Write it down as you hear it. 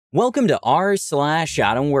Welcome to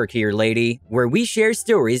r/IDontWorkHereLady, where we share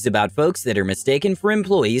stories about folks that are mistaken for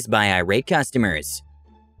employees by irate customers.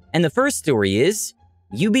 And the first story is,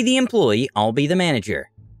 you be the employee, I'll be the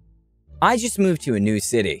manager. I just moved to a new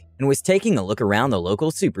city and was taking a look around the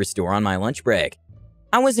local superstore on my lunch break.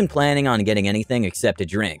 I wasn't planning on getting anything except a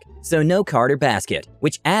drink, so no cart or basket,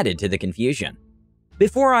 which added to the confusion.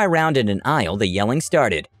 Before I rounded an aisle, the yelling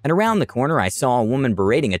started, and around the corner I saw a woman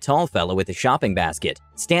berating a tall fellow with a shopping basket,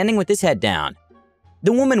 standing with his head down.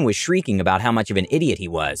 The woman was shrieking about how much of an idiot he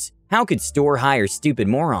was, how could store hire stupid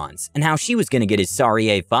morons, and how she was going to get his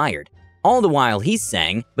sorry fired. All the while he's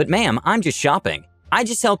saying, "But ma'am, I'm just shopping. I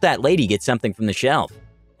just helped that lady get something from the shelf."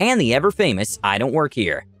 And the ever-famous "I don't work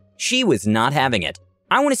here." She was not having it.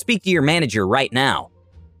 "I want to speak to your manager right now."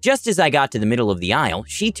 Just as I got to the middle of the aisle,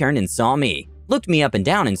 she turned and saw me, looked me up and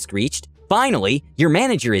down and screeched, "Finally, your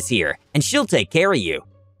manager is here, and she'll take care of you."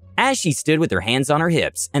 As she stood with her hands on her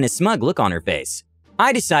hips and a smug look on her face,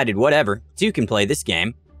 I decided whatever, two can play this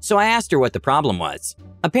game, so I asked her what the problem was.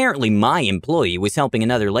 Apparently my employee was helping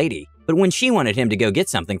another lady, but when she wanted him to go get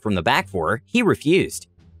something from the back for her, he refused.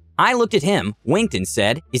 I looked at him, winked and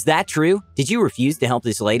said, "Is that true? Did you refuse to help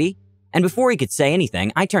this lady?" And before he could say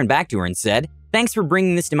anything, I turned back to her and said, "Thanks for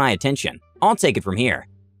bringing this to my attention. I'll take it from here."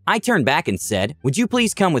 I turned back and said, "Would you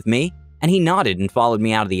please come with me?" And he nodded and followed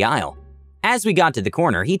me out of the aisle. As we got to the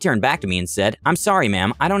corner, he turned back to me and said, "I'm sorry,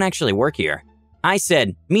 ma'am, I don't actually work here." I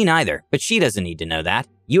said, "Me neither, but she doesn't need to know that.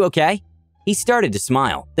 You okay?" He started to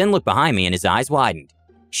smile, then looked behind me and his eyes widened.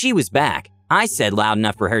 She was back. I said loud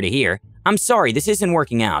enough for her to hear, "I'm sorry, this isn't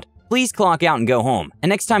working out. Please clock out and go home, and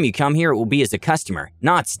next time you come here it will be as a customer,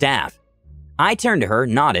 not staff." I turned to her,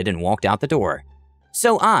 nodded, and walked out the door.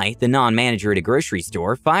 So I, the non-manager at a grocery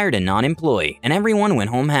store, fired a non-employee, and everyone went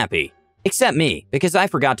home happy. Except me, because I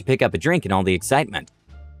forgot to pick up a drink in all the excitement.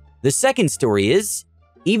 The second story is,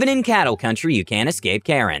 even in cattle country you can't escape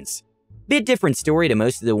Karens. Bit different story to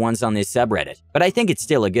most of the ones on this subreddit, but I think it's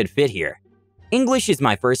still a good fit here. English is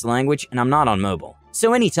my first language and I'm not on mobile,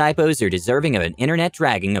 so any typos are deserving of an internet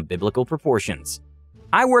dragging of biblical proportions.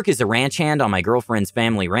 I work as a ranch hand on my girlfriend's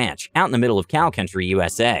family ranch, out in the middle of cow country,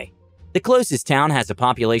 USA. The closest town has a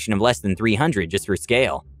population of less than 300 just for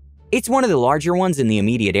scale. It's one of the larger ones in the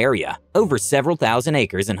immediate area, over several thousand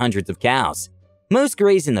acres and hundreds of cows. Most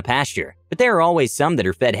graze in the pasture, but there are always some that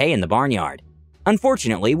are fed hay in the barnyard.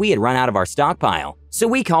 Unfortunately, we had run out of our stockpile, so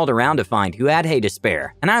we called around to find who had hay to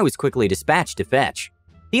spare, and I was quickly dispatched to fetch.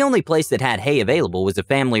 The only place that had hay available was a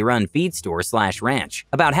family-run feed store/ranch,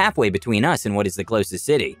 about halfway between us and what is the closest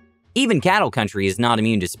city. Even cattle country is not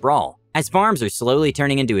immune to sprawl, as farms are slowly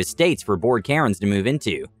turning into estates for bored Karens to move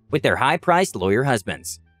into, with their high-priced lawyer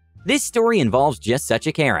husbands. This story involves just such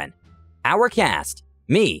a Karen. Our cast: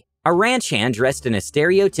 me, a ranch hand dressed in a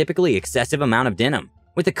stereotypically excessive amount of denim,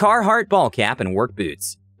 with a Carhartt ball cap and work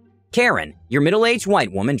boots. Karen, your middle-aged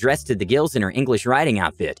white woman dressed to the gills in her English riding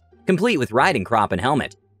outfit, complete with riding crop and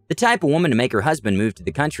helmet, the type of woman to make her husband move to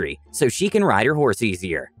the country so she can ride her horse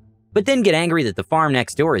easier. But then get angry that the farm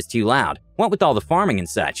next door is too loud, what with all the farming and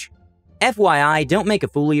such. FYI, don't make a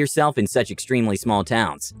fool of yourself in such extremely small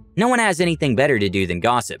towns. No one has anything better to do than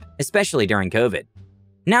gossip, especially during COVID.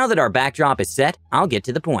 Now that our backdrop is set, I'll get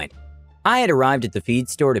to the point. I had arrived at the feed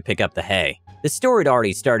store to pick up the hay. The store had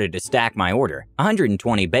already started to stack my order,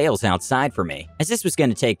 120 bales outside for me, as this was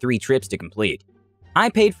going to take 3 trips to complete.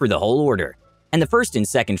 I paid for the whole order, and the first and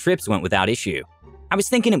second trips went without issue. I was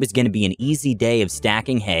thinking it was going to be an easy day of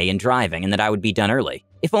stacking hay and driving and that I would be done early,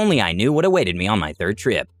 if only I knew what awaited me on my third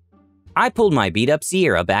trip. I pulled my beat-up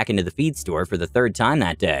Sierra back into the feed store for the third time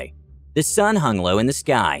that day. The sun hung low in the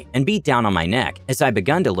sky and beat down on my neck as I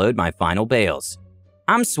begun to load my final bales.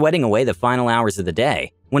 I'm sweating away the final hours of the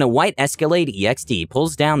day when a white Escalade EXT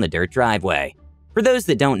pulls down the dirt driveway. For those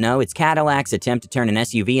that don't know, it's Cadillac's attempt to turn an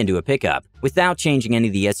SUV into a pickup without changing any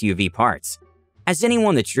of the SUV parts. As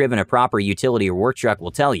anyone that's driven a proper utility or work truck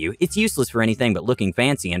will tell you, it's useless for anything but looking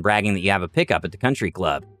fancy and bragging that you have a pickup at the country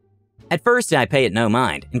club. At first, I pay it no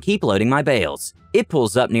mind and keep loading my bales. It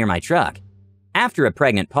pulls up near my truck. After a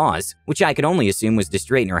pregnant pause, which I could only assume was to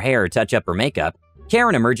straighten her hair or touch up her makeup,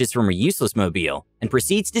 Karen emerges from her useless mobile and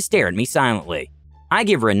proceeds to stare at me silently. I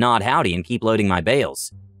give her a nod howdy and keep loading my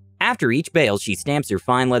bales. After each bale, she stamps her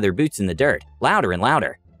fine leather boots in the dirt, louder and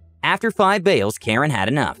louder. After 5 bales, Karen had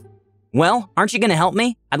enough. "Well, aren't you going to help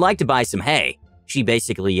me? I'd like to buy some hay," she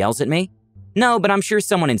basically yells at me. "No, but I'm sure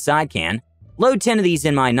someone inside can. Load 10 of these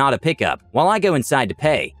in my not a pickup while I go inside to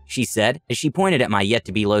pay," she said as she pointed at my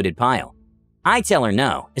yet-to-be-loaded pile. I tell her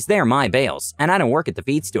no, as they are my bales, and I don't work at the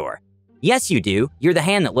feed store. "Yes, you do. You're the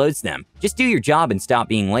hand that loads them. Just do your job and stop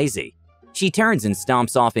being lazy." She turns and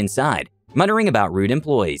stomps off inside, muttering about rude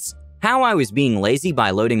employees. How I was being lazy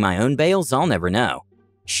by loading my own bales, I'll never know.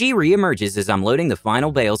 She reemerges as I'm loading the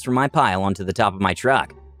final bales from my pile onto the top of my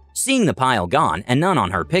truck. Seeing the pile gone and none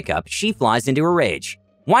on her pickup, she flies into a rage.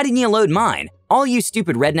 Why didn't you load mine? All you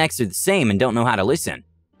stupid rednecks are the same and don't know how to listen.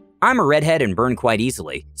 I'm a redhead and burn quite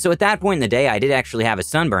easily, so at that point in the day I did actually have a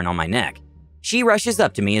sunburn on my neck. She rushes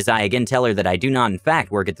up to me as I again tell her that I do not in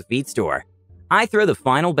fact work at the feed store. I throw the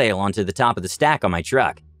final bale onto the top of the stack on my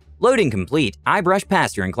truck. Loading complete, I brush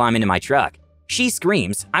past her and climb into my truck. She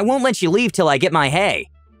screams, "I won't let you leave till I get my hay."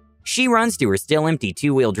 She runs to her still empty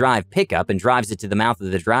two-wheel drive pickup and drives it to the mouth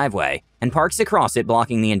of the driveway and parks across it,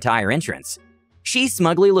 blocking the entire entrance. She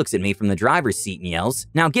smugly looks at me from the driver's seat and yells,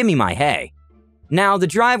 "Now give me my hay." Now, the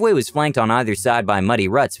driveway was flanked on either side by muddy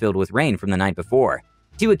ruts filled with rain from the night before.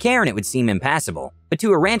 To a Karen it would seem impassable, but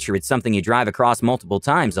to a rancher it's something you drive across multiple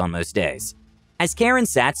times on most days. As Karen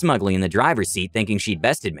sat smugly in the driver's seat thinking she'd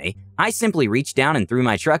bested me, I simply reached down and threw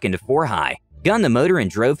my truck into 4-high, gunned the motor and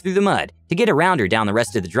drove through the mud to get around her down the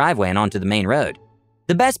rest of the driveway and onto the main road.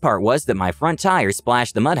 The best part was that my front tire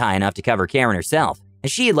splashed the mud high enough to cover Karen herself,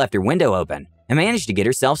 as she had left her window open and managed to get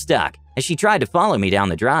herself stuck as she tried to follow me down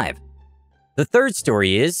the drive. The third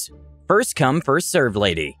story is First Come, First Served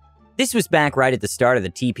Lady. This was back right at the start of the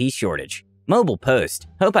TP shortage. Mobile post,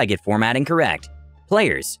 hope I get formatting correct.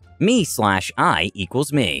 Players, me/I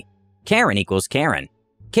equals me. Karen equals Karen.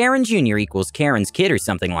 Karen Jr. equals Karen's kid or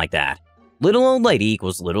something like that. Little old lady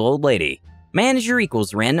equals little old lady. Manager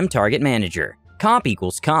equals random target manager. Cop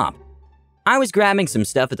equals cop. I was grabbing some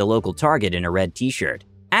stuff at the local Target in a red t-shirt.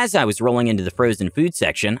 As I was rolling into the frozen food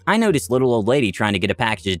section, I noticed little old lady trying to get a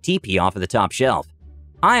package of TP off of the top shelf.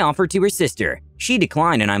 I offered to her sister. She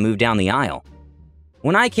declined and I moved down the aisle.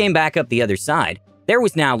 When I came back up the other side, there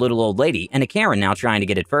was now little old lady and a Karen now trying to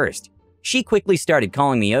get it first. She quickly started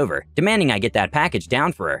calling me over, demanding I get that package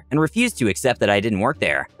down for her, and refused to accept that I didn't work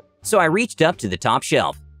there. So I reached up to the top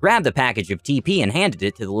shelf, grabbed the package of TP and handed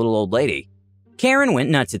it to the little old lady. Karen went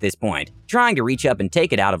nuts at this point, trying to reach up and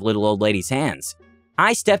take it out of little old lady's hands.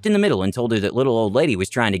 I stepped in the middle and told her that little old lady was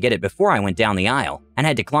trying to get it before I went down the aisle, and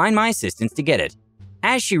had declined my assistance to get it.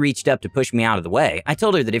 As she reached up to push me out of the way, I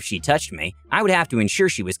told her that if she touched me, I would have to ensure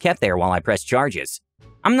she was kept there while I pressed charges.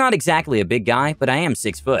 I'm not exactly a big guy, but I am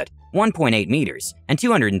 6 foot, 1.8 meters, and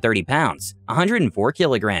 230 pounds, 104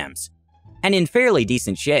 kilograms. And in fairly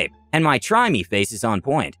decent shape, and my try me face is on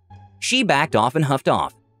point. She backed off and huffed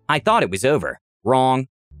off. I thought it was over. Wrong.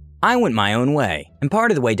 I went my own way, and part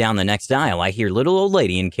of the way down the next aisle I hear little old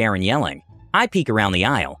lady and Karen yelling. I peek around the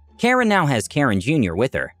aisle. Karen now has Karen Jr.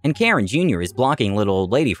 with her, and Karen Jr. is blocking little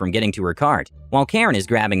old lady from getting to her cart, while Karen is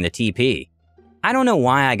grabbing the TP. I don't know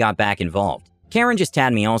why I got back involved. Karen just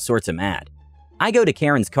had me all sorts of mad. I go to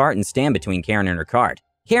Karen's cart and stand between Karen and her cart.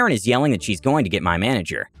 Karen is yelling that she's going to get my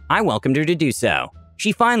manager. I welcomed her to do so.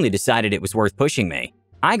 She finally decided it was worth pushing me.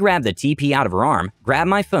 I grabbed the TP out of her arm, grabbed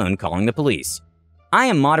my phone, calling the police. I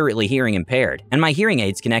am moderately hearing impaired, and my hearing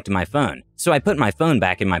aids connect to my phone, so I put my phone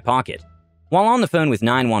back in my pocket. While on the phone with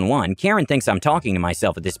 911, Karen thinks I'm talking to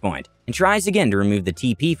myself at this point, and tries again to remove the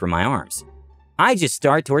TP from my arms. I just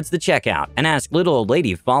start towards the checkout and ask little old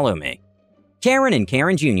lady to follow me. Karen and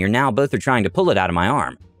Karen Jr. now both are trying to pull it out of my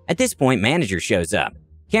arm. At this point, manager shows up.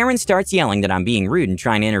 Karen starts yelling that I'm being rude and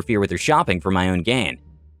trying to interfere with her shopping for my own gain.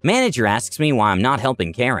 Manager asks me why I'm not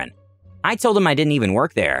helping Karen. I told him I didn't even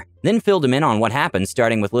work there, then filled him in on what happened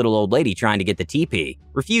starting with little old lady trying to get the TP,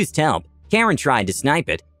 refused help. Karen tried to snipe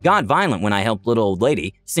it, got violent when I helped little old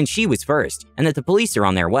lady since she was first, and that the police are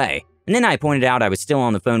on their way, and then I pointed out I was still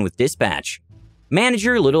on the phone with dispatch.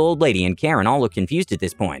 Manager, little old lady, and Karen all look confused at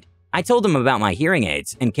this point. I told them about my hearing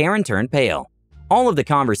aids, and Karen turned pale. All of the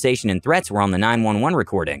conversation and threats were on the 911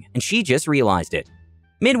 recording, and she just realized it.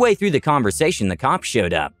 Midway through the conversation, the cop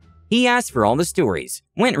showed up. He asked for all the stories,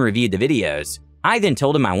 went and reviewed the videos. I then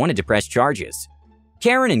told him I wanted to press charges.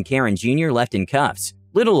 Karen and Karen Jr. left in cuffs.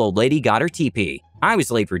 Little old lady got her TP. I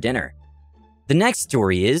was late for dinner. The next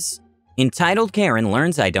story is entitled Karen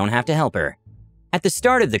Learns I Don't Have to Help Her. At the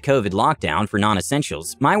start of the COVID lockdown for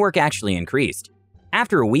non-essentials, my work actually increased.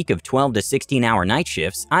 After a week of 12 to 16-hour night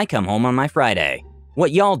shifts, I come home on my Friday,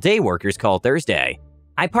 what y'all day workers call Thursday.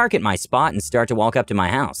 I park at my spot and start to walk up to my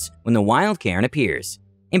house when the wild Karen appears.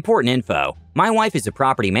 Important info, my wife is a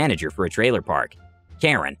property manager for a trailer park.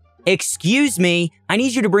 Karen: "Excuse me, I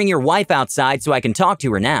need you to bring your wife outside so I can talk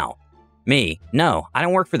to her now." Me: "No, I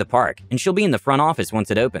don't work for the park, and she'll be in the front office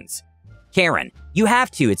once it opens." Karen: "You have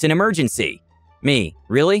to, it's an emergency." Me: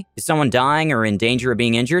 "Really? Is someone dying or in danger of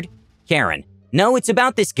being injured?" Karen: "No, it's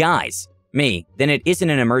about this guy's." Me: "Then it isn't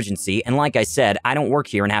an emergency, and like I said, I don't work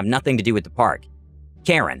here and have nothing to do with the park."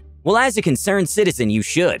 Karen: "Well, as a concerned citizen, you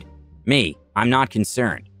should." Me, I'm not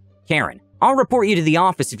concerned. Karen, I'll report you to the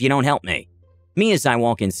office if you don't help me. Me as I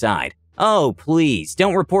walk inside. Oh, please,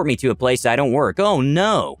 don't report me to a place I don't work. Oh,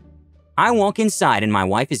 no. I walk inside and my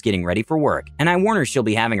wife is getting ready for work, and I warn her she'll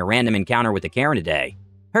be having a random encounter with a Karen today.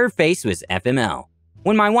 Her face was FML.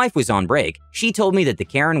 When my wife was on break, she told me that the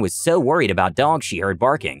Karen was so worried about dogs she heard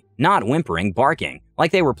barking, not whimpering, barking,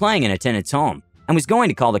 like they were playing in a tenant's home, and was going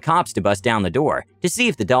to call the cops to bust down the door to see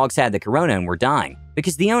if the dogs had the corona and were dying,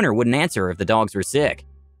 because the owner wouldn't answer if the dogs were sick.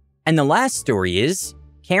 And the last story is,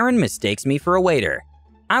 Karen mistakes me for a waiter.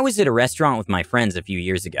 I was at a restaurant with my friends a few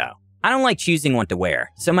years ago. I don't like choosing what to wear,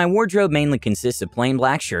 so my wardrobe mainly consists of plain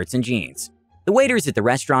black shirts and jeans. The waiters at the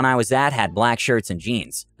restaurant I was at had black shirts and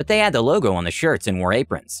jeans, but they had the logo on the shirts and wore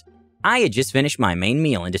aprons. I had just finished my main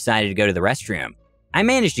meal and decided to go to the restroom. I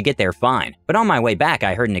managed to get there fine, but on my way back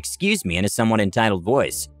I heard an "excuse me" in a somewhat entitled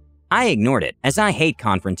voice. I ignored it, as I hate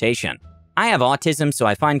confrontation. I have autism, so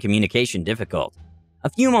I find communication difficult. A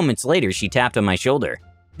few moments later, she tapped on my shoulder.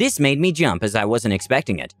 This made me jump as I wasn't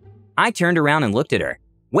expecting it. I turned around and looked at her,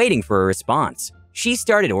 waiting for a response. She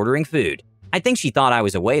started ordering food. I think she thought I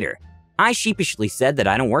was a waiter. I sheepishly said that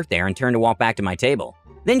I don't work there and turned to walk back to my table.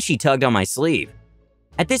 Then she tugged on my sleeve.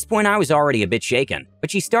 At this point, I was already a bit shaken,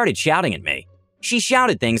 but she started shouting at me. She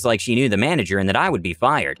shouted things like she knew the manager and that I would be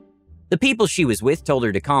fired. The people she was with told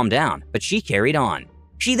her to calm down, but she carried on.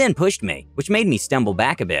 She then pushed me, which made me stumble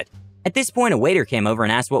back a bit. At this point, a waiter came over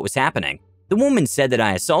and asked what was happening. The woman said that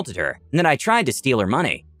I assaulted her and that I tried to steal her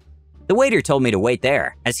money. The waiter told me to wait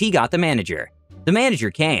there, as he got the manager. The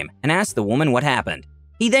manager came and asked the woman what happened.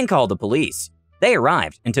 He then called the police. They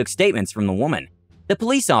arrived and took statements from the woman. The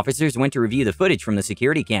police officers went to review the footage from the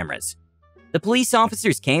security cameras. The police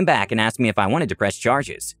officers came back and asked me if I wanted to press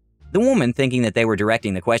charges. The woman, thinking that they were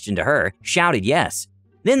directing the question to her, shouted yes.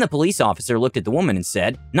 Then the police officer looked at the woman and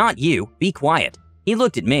said, "Not you, be quiet." He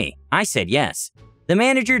looked at me. I said yes. The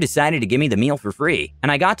manager decided to give me the meal for free,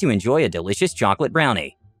 and I got to enjoy a delicious chocolate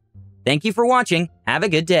brownie. Thank you for watching. Have a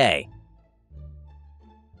good day.